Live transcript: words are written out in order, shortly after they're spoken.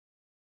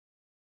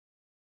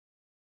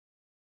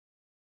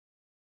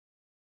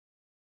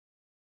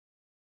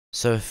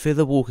So Fear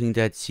the Walking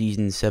Dead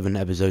Season 7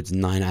 episodes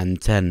 9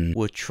 and 10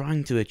 were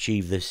trying to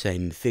achieve the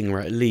same thing, or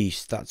at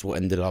least that's what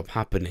ended up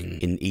happening.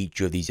 In each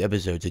of these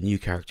episodes, a new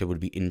character would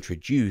be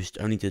introduced,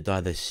 only to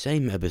die the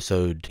same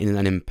episode in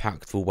an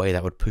impactful way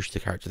that would push the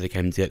character they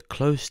came to get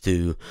close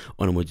to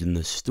onwards in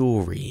the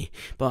story.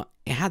 But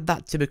it had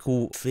that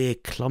typical Fear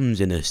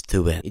clumsiness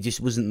to it. It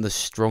just wasn't the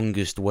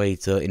strongest way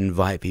to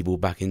invite people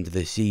back into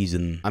the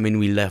season. I mean,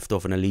 we left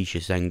off on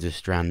Alicia saying to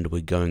Strand,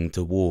 "We're going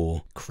to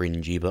war."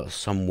 Cringy, but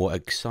somewhat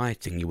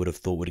exciting. You would have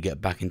thought we'd get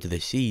back into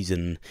the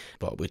season,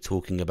 but we're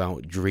talking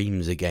about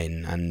dreams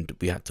again, and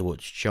we had to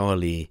watch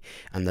Charlie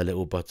and the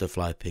little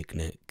butterfly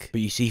picnic. But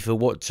you see, for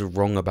what's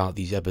wrong about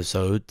these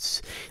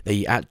episodes,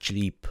 they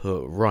actually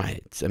put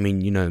right. I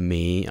mean, you know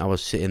me, I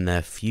was sitting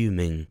there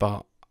fuming,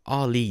 but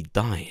Ali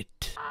died.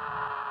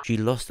 She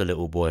lost a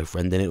little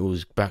boyfriend and it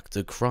was back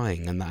to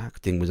crying, and the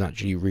acting was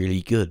actually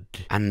really good.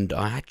 And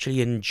I actually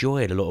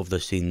enjoyed a lot of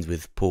the scenes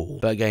with Paul.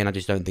 But again, I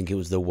just don't think it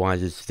was the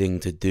wisest thing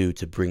to do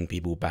to bring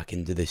people back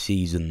into the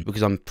season,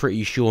 because I'm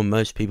pretty sure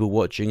most people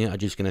watching it are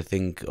just going to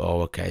think,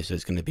 oh, okay, so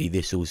it's going to be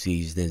this all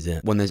season, is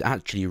it? When there's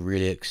actually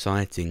really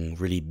exciting,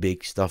 really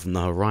big stuff on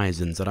the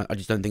horizon. So I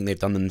just don't think they've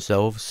done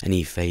themselves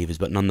any favours.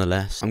 But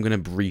nonetheless, I'm going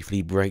to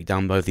briefly break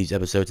down both these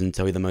episodes and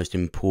tell you the most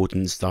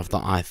important stuff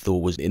that I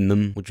thought was in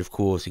them, which of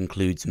course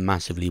includes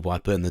massively what I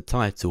put in the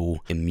title,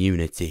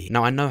 immunity.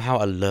 Now, I know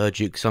how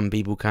allergic some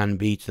people can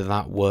be to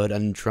that word,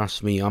 and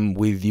trust me, I'm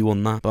with you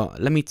on that, but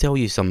let me tell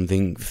you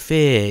something,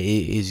 fear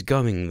is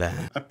going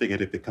there. I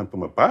figured if it come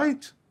from a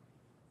bite,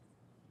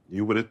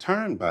 you would have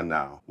turned by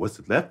now. What's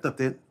left of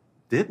it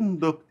didn't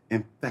look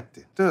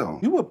infected. Still,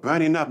 you were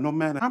burning up no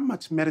matter how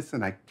much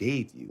medicine I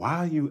gave you. Why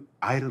are you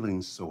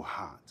idling so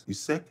hot? You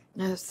sick?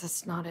 No,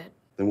 that's not it.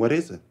 Then what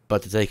is it?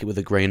 But to take it with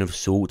a grain of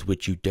salt,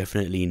 which you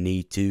definitely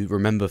need to.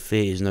 Remember,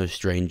 fear is no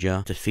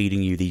stranger to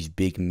feeding you these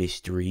big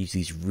mysteries,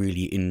 these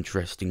really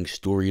interesting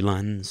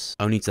storylines,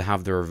 only to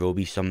have the reveal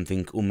be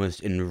something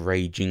almost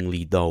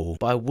enragingly dull.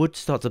 But I would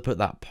start to put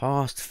that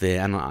past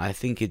fear, and I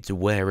think it's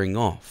wearing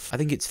off. I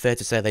think it's fair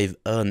to say they've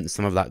earned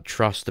some of that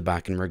trust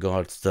back in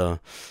regards to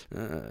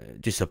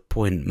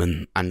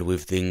disappointment, and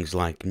with things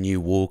like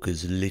new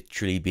walkers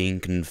literally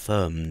being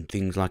confirmed,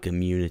 things like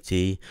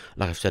immunity,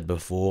 like I've said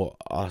before,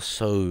 are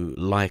so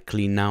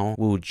likely now.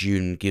 Will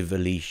June give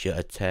Alicia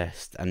a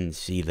test and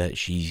see that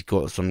she's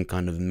got some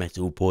kind of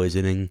metal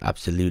poisoning?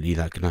 Absolutely,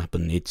 that can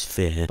happen. It's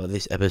fear. But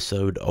this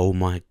episode, oh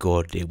my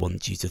god, it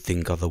wants you to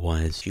think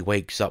otherwise. She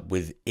wakes up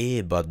with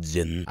earbuds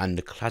in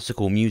and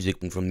classical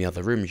music from the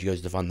other room. She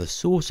goes to find the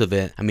source of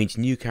it and meets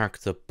new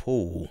character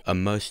Paul, a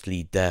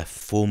mostly deaf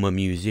former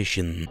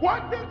musician.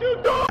 What did you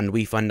do? And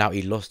we find out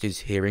he lost his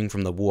hearing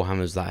from the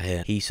warhammers that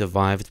hit. He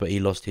survived, but he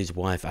lost his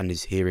wife and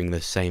his hearing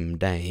the same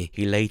day.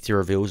 He later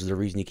reveals the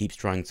reason he keeps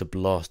trying to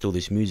blast all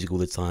this music all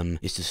the time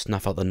is to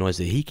snuff out the noise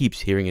that he keeps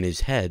hearing in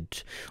his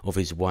head of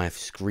his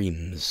wife's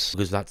screams,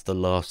 because that's the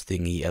last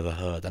thing he ever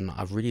heard, and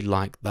I really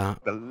like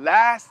that. The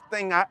last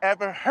thing I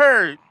ever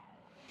heard,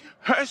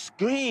 her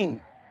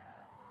scream.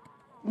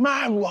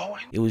 My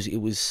Lord. It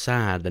was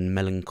sad and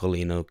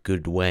melancholy in a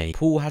good way.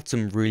 Paul had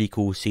some really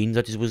cool scenes.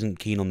 I just wasn't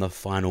keen on the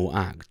final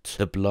act,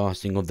 the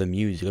blasting of the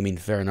music. I mean,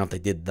 fair enough, they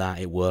did that,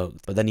 it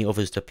worked. But then he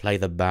offers to play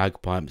the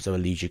bagpipes so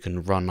Alicia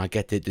can run. I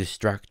get it,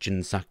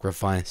 distraction,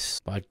 sacrifice,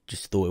 but I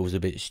just thought it was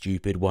a bit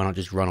stupid. Why not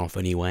just run off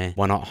anyway?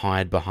 Why not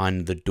hide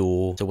behind the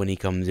door so when he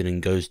comes in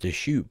and goes to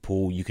shoot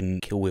Paul, you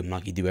can kill him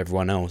like you do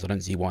everyone else? I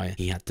don't see why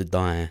he had to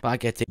die. But I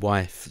get it,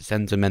 wife,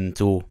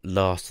 sentimental.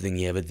 Last thing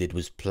he ever did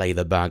was play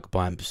the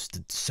bagpipes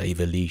to save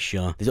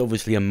Alicia. There's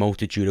obviously a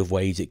multitude of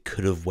ways it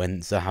could have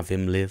went to have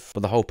him live, but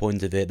the whole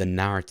point of it, the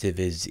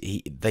narrative is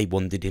they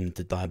wanted him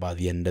to die by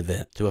the end of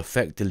it, to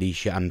affect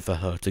Alicia and for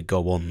her to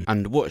go on.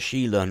 And what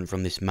she learned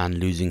from this man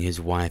losing his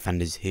wife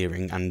and his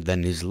hearing and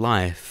then his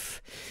life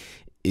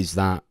is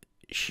that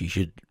she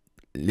should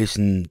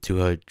listen to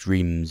her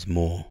dreams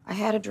more. I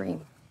had a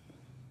dream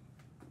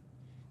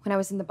when I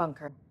was in the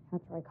bunker.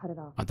 After I cut it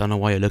off. I don't know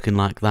why you're looking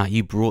like that.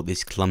 You brought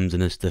this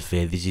clumsiness to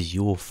fear. This is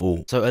your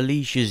fault. So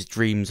Alicia's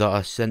dreams are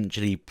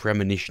essentially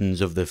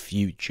premonitions of the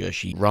future.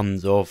 She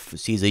runs off,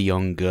 sees a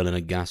young girl in a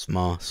gas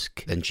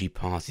mask, then she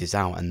passes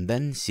out and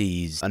then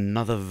sees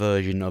another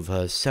version of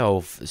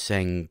herself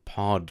saying,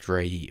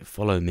 "Padre,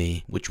 follow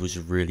me," which was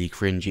really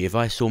cringy. If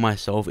I saw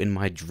myself in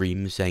my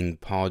dream saying,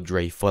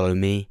 "Padre, follow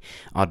me,"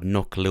 I'd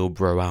knock a little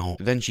bro out.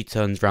 Then she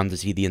turns around to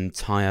see the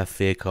entire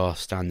fear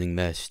cast standing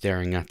there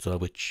staring at her,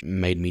 which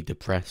made me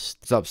depressed.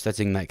 It's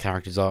upsetting that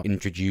characters are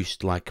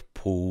introduced like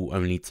Paul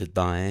only to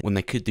die, when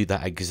they could do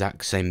that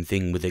exact same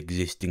thing with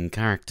existing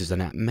characters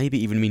and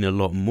maybe even mean a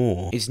lot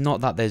more. It's not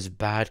that there's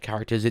bad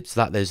characters, it's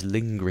that there's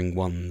lingering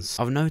ones.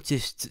 I've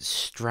noticed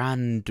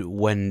Strand,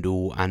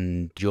 Wendell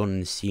and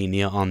John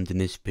Sr. aren't in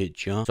this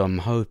picture, so I'm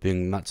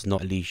hoping that's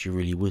not Alicia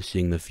really was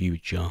seeing the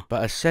future.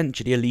 But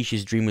essentially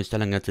Alicia's dream was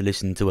telling her to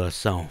listen to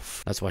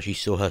herself. That's why she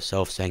saw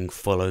herself saying,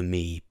 "Follow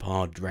me,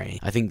 Padre."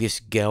 I think this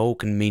girl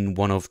can mean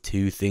one of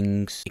two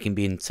things. It can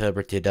be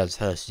interpreted as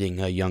her seeing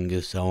her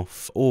younger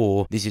self,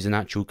 or this is an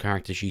actual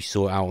character she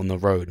saw out on the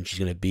road and she's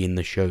going to be in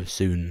the show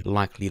soon.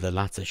 Likely the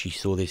latter, she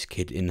saw this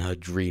kid in her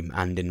dream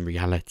and in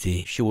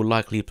reality. She will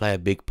likely play a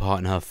big part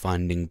in her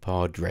finding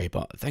Padre,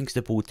 but thanks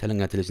to Paul telling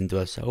her to listen to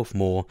herself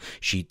more,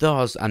 she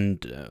does,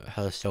 and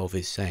herself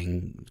is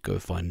saying, go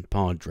find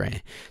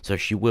Padre. So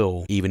she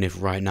will, even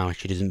if right now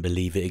she doesn't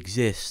believe it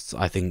exists,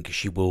 I think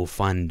she will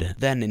find it.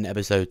 Then in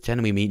episode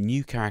 10 we meet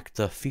new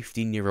character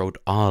 15-year-old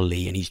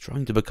Ali, and he's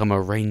trying to become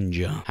a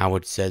ranger.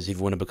 Howard says if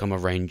you want to become a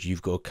ranger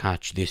you've got to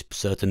catch this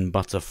certain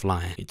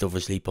butterfly. It's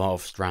obviously part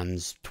of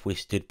Strand's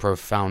twisted,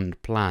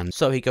 profound plan.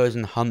 So he goes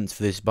and hunts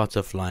for this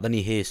butterfly. Then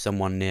he hears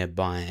someone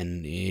nearby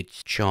and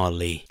it's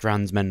Charlie.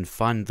 Strand's men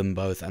find them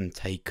both and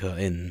take her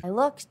in. I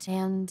looked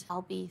and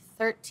I'll be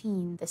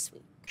 13 this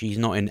week. She's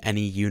not in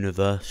any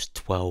universe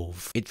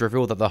 12. It's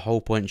revealed that the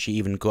whole point she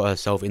even got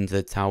herself into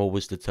the tower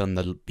was to turn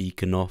the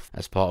beacon off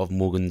as part of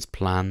Morgan's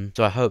plan.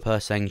 So I hope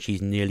her saying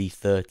she's nearly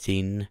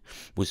 13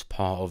 was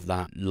part of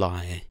that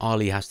lie.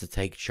 Ali has to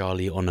take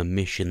Charlie on a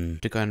mission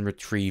to go and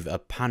retrieve a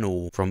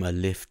panel from a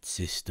lift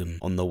system.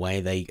 On the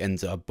way they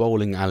enter a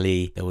bowling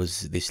alley. There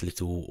was this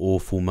little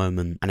awful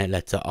moment and it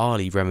led to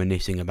Ali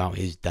reminiscing about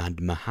his dad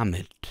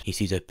Mohammed. He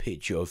sees a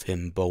picture of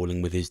him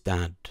bowling with his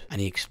dad and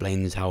he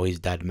explains how his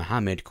dad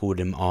Mohammed called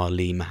him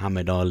Ali,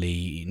 Muhammad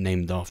Ali,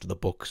 named after the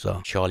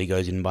boxer. Charlie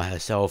goes in by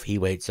herself, he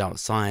waits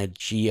outside.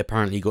 She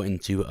apparently got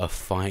into a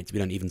fight. We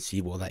don't even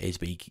see what that is,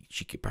 but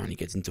she apparently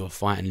gets into a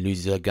fight and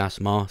loses her gas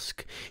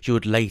mask. She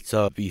would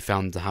later be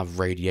found to have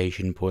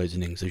radiation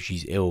poisoning, so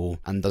she's ill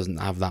and doesn't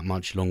have that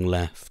much long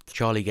left.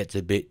 Charlie gets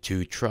a bit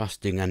too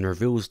trusting and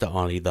reveals to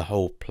Ali the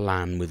whole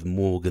plan with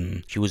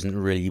Morgan. She wasn't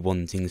really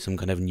wanting some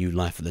kind of new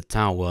life at the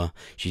tower.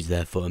 She's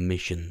there for a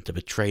mission to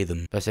betray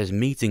them. But says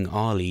meeting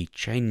Ali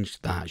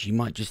changed that. She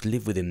might just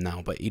live with him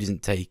now, but he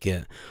doesn't take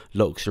it,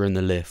 locks her in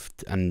the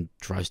lift and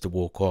tries to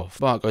walk off.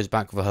 Bart goes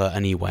back for her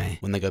anyway.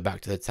 When they go back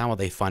to the tower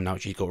they find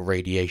out she's got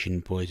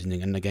radiation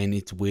poisoning, and again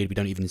it's weird, we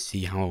don't even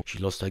see how she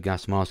lost her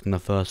gas mask in the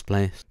first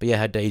place. But yeah,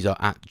 her days are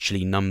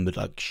actually numbered,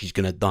 like she's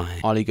gonna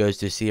die. Ali goes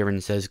to see her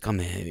and says, come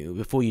here,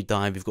 before you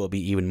die we've got to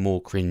be even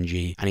more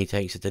cringy, and he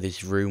takes her to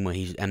this room where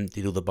he's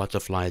emptied all the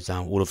butterflies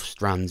out, all of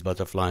Strand's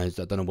butterflies.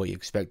 I don't know what you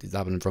expected to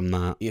happen from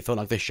that. It felt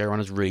like the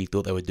showrunners really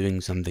thought they were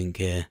doing something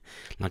here,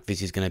 like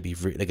this is gonna be,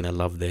 they're gonna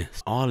love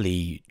this.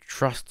 Ali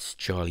trusts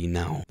Charlie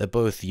now. They're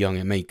both young,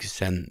 it makes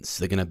sense.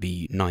 They're gonna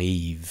be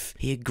naive.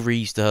 He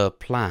agrees to her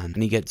plan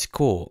and he gets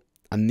caught.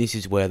 And this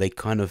is where they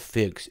kind of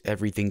fix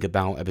everything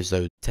about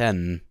episode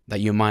 10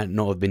 that you might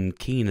not have been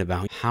keen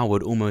about.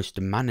 Howard almost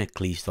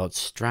manically starts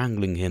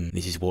strangling him.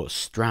 This is what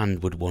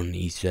Strand would want,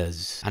 he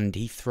says. And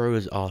he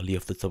throws Ali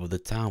off the top of the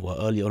tower.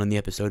 Early on in the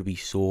episode we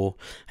saw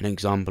an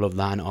example of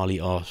that and Ali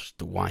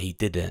asked why he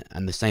did it.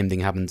 And the same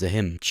thing happened to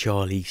him.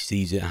 Charlie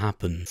sees it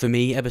happen. For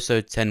me,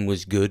 episode 10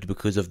 was good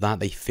because of that.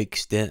 They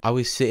fixed it. I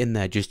was sitting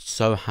there just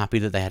so happy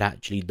that they had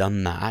actually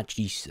done that.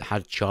 Actually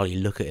had Charlie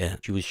look at it.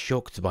 She was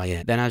shocked by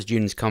it. Then as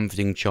June's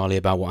comforting Charlie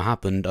about what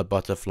happened, a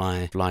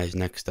butterfly flies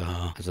next to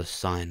her as a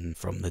sign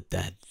from the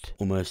dead.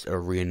 Almost a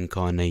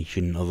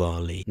reincarnation of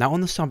Ali. Now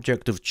on the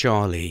subject of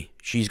Charlie,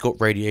 she's got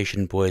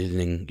radiation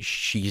poisoning,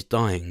 she's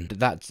dying.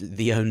 That's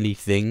the only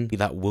thing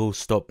that will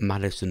stop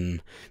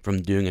Madison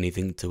from doing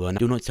anything to her. Now,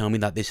 do not tell me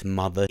that this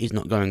mother is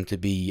not going to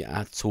be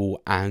at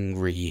all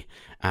angry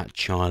at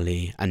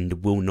Charlie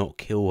and will not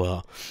kill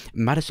her.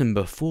 Madison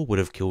before would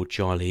have killed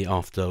Charlie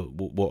after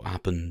what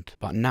happened.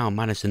 But now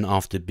Madison,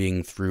 after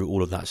being through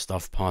all of that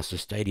stuff past the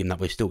stadium that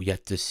we're still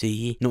yet to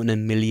see, not in a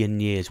million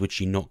years would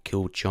she not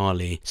kill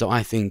Charlie. So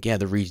I think, yeah,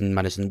 the reason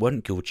Madison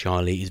won't kill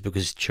Charlie is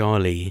because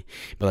Charlie,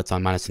 by the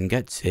time Madison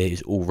gets here,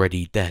 is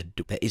already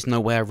dead. There is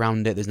no way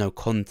around it. There's no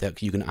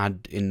context you can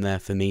add in there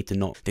for me to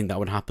not think that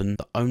would happen.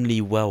 The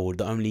only world,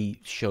 the only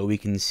show we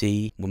can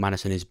see where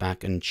Madison is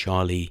back and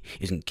Charlie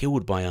isn't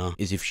killed by her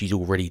is if she's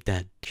already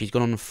dead. She's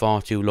gone on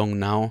far too long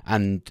now,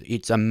 and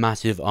it's a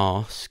massive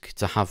ask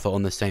to have her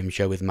on the same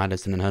show with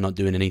Madison and her not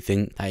doing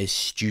anything. That is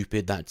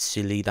stupid, that's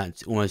silly,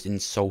 that's almost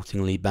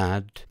insultingly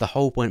bad. The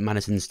whole point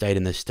Madison stayed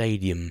in the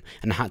stadium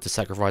and had to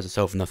sacrifice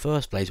herself in the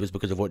first place was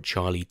because of what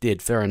Charlie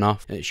did. Fair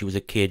enough, she was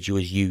a kid, she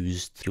was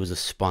used, she was a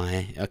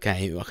spy,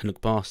 okay, I can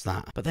look past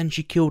that. But then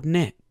she killed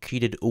Nick. She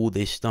did all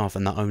this stuff,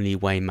 and the only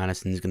way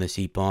Madison's gonna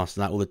see past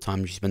that, all the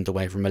time she spent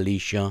away from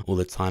Alicia, all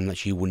the time that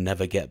she will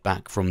never get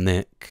back from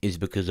Nick, is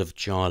because of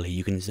Charlie.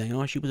 You can say,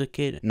 oh, she was a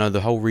kid. No,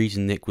 the whole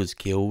reason Nick was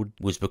killed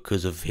was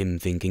because of him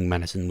thinking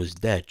Madison was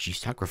dead. She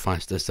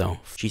sacrificed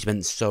herself. She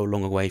spent so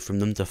long away from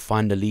them to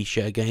find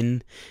Alicia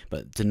again,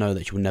 but to know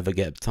that she will never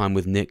get time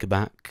with Nick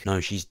back. No,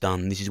 she's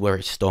done. This is where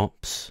it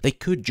stops. They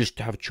could just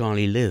have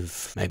Charlie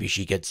live. Maybe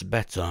she gets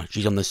better.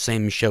 She's on the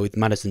same show with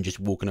Madison, just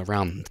walking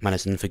around.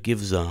 Madison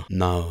forgives her.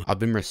 No. know. I've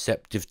been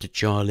receptive to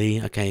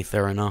Charlie, okay,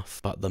 fair enough,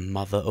 but the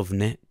mother of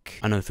Nick?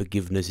 I know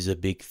forgiveness is a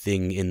big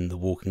thing in the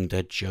Walking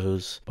Dead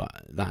shows,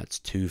 but that's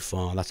too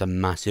far. That's a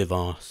massive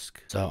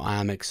ask. So I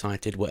am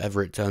excited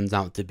whatever it turns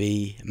out to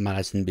be.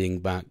 Madison being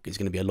back is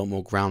going to be a lot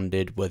more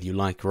grounded, whether you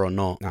like her or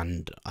not,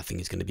 and I think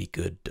it's going to be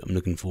good. I'm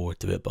looking forward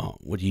to it,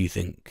 but what do you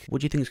think?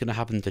 What do you think is going to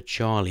happen to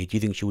Charlie? Do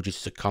you think she will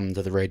just succumb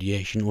to the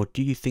radiation, or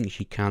do you think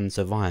she can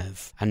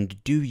survive?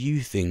 And do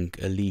you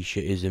think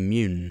Alicia is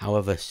immune?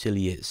 However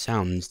silly it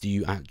sounds, do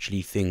you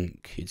actually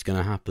think it's going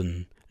to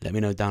happen? Let me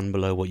know down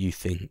below what you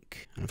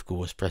think. And of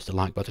course, press the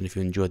like button if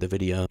you enjoyed the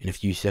video. In a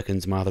few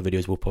seconds, my other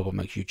videos will pop up.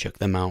 Make sure you check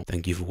them out.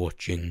 Thank you for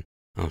watching.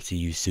 I'll see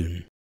you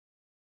soon.